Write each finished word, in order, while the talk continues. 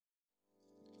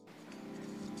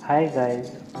Hi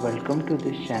guys, welcome to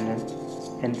this channel.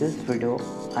 In this video,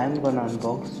 I am gonna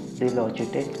unbox the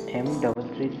Logitech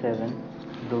M337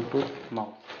 Bluetooth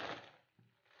mouse.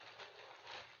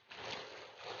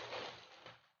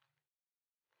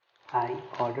 I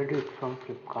ordered it from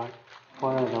Flipkart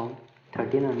for around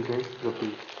 1300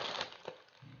 rupees.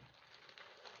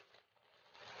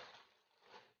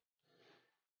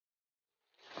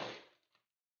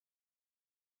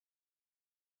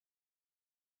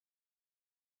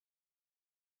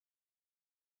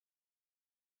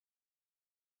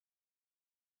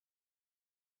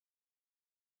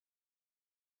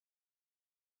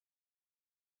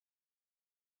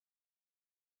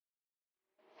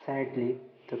 Sadly,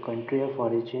 the country of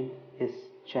origin is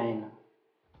China.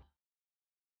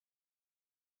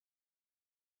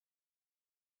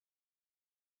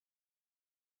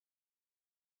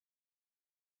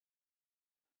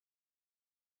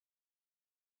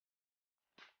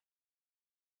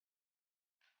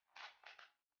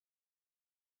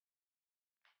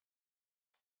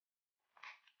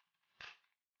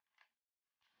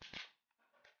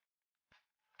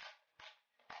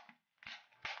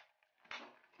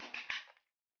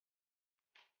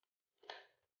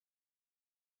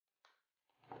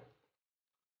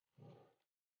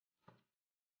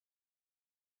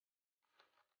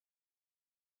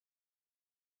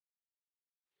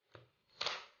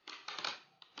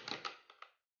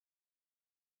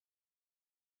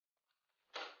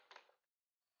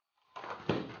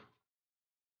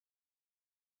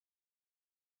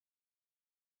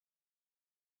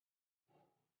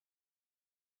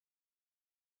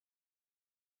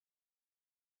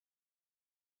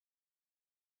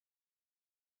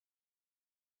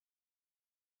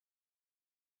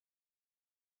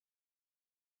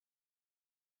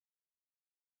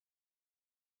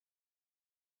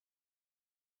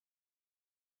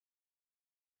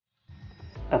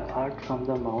 Apart from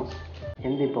the mouse,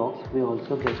 in the box we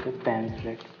also get a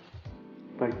pamphlet,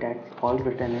 but that's all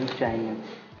written in Chinese.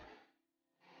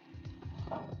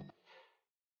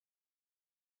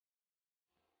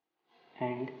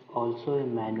 And also a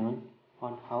manual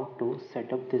on how to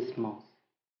set up this mouse.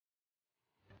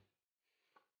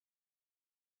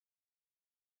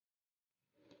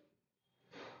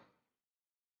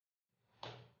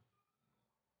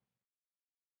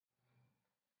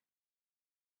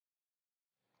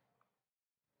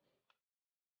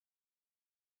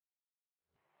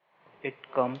 It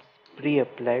comes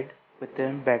pre-applied with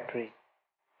a battery.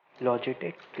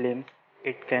 Logitech claims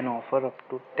it can offer up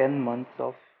to 10 months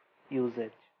of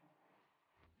usage.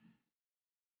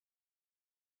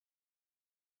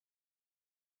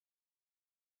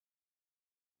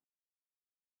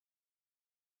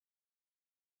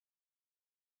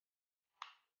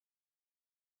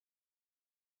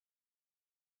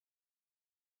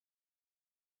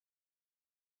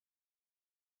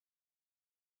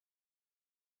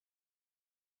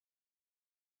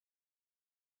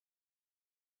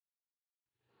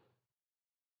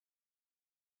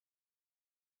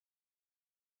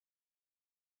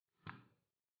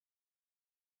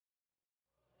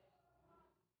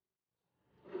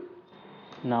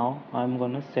 Now I'm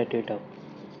gonna set it up.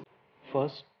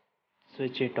 First,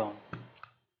 switch it on.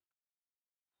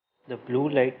 The blue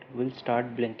light will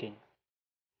start blinking.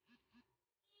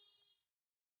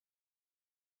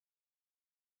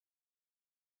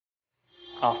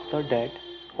 After that,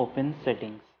 open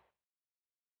settings.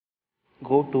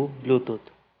 Go to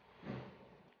Bluetooth.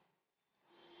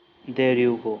 There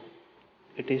you go.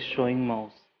 It is showing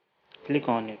mouse. Click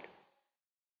on it.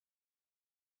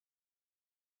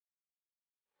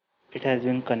 It has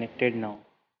been connected now.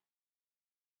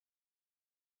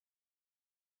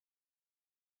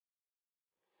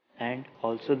 And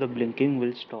also the blinking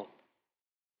will stop.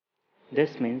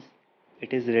 This means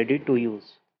it is ready to use.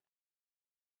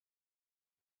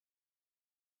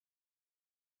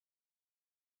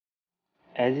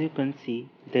 As you can see,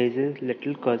 there is a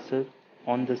little cursor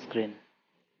on the screen.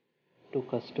 To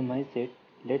customize it,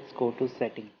 let's go to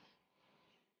settings.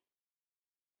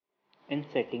 In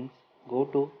settings, go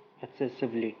to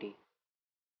accessibility.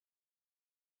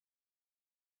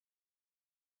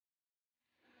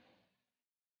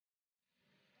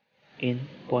 In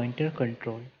pointer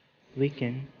control, we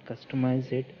can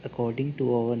customize it according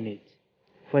to our needs.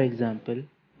 For example,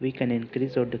 we can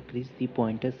increase or decrease the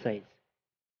pointer size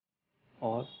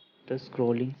or the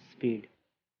scrolling speed.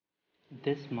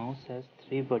 This mouse has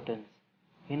 3 buttons.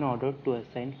 In order to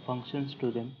assign functions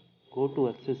to them, go to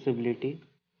accessibility,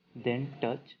 then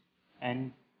touch,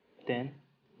 and then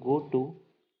go to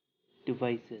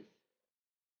devices.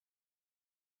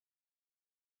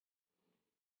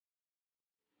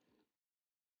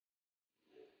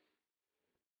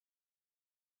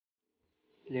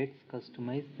 Let's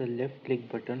customize the left click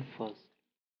button first.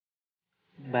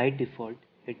 By default,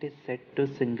 it is set to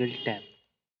single tap.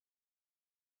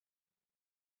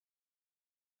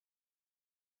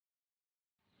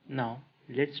 Now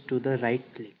let's do the right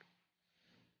click.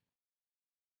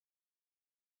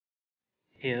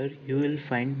 Here you will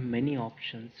find many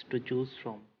options to choose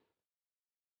from.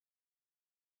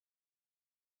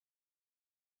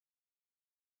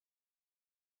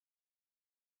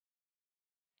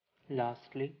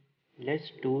 Lastly, let's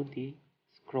do the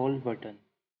scroll button.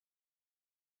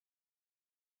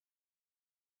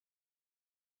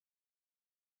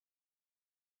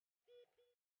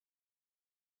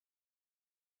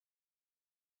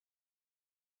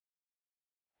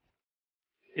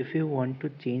 If you want to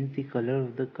change the color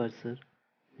of the cursor,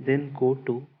 then go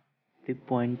to the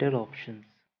pointer options.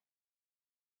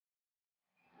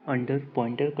 Under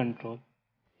pointer control,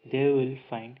 there you will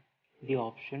find the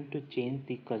option to change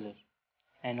the color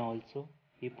and also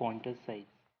the pointer size.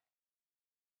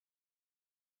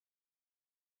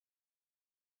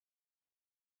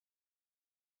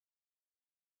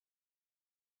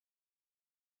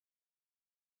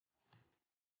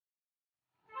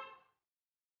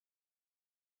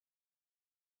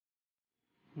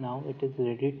 Now it is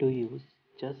ready to use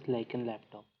just like a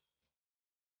laptop.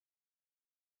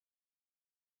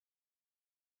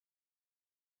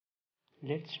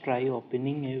 Let's try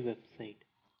opening a website.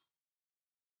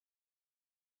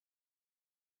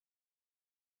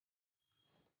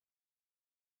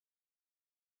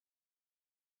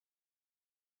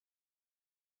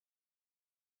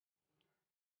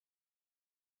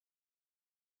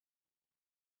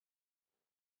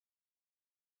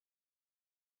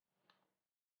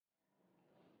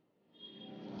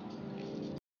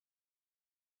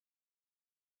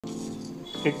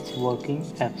 It's working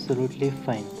absolutely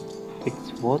fine.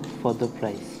 It's worth for the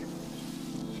price.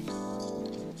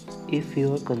 If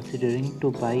you are considering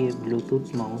to buy a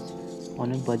Bluetooth mouse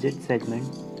on a budget segment,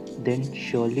 then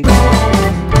surely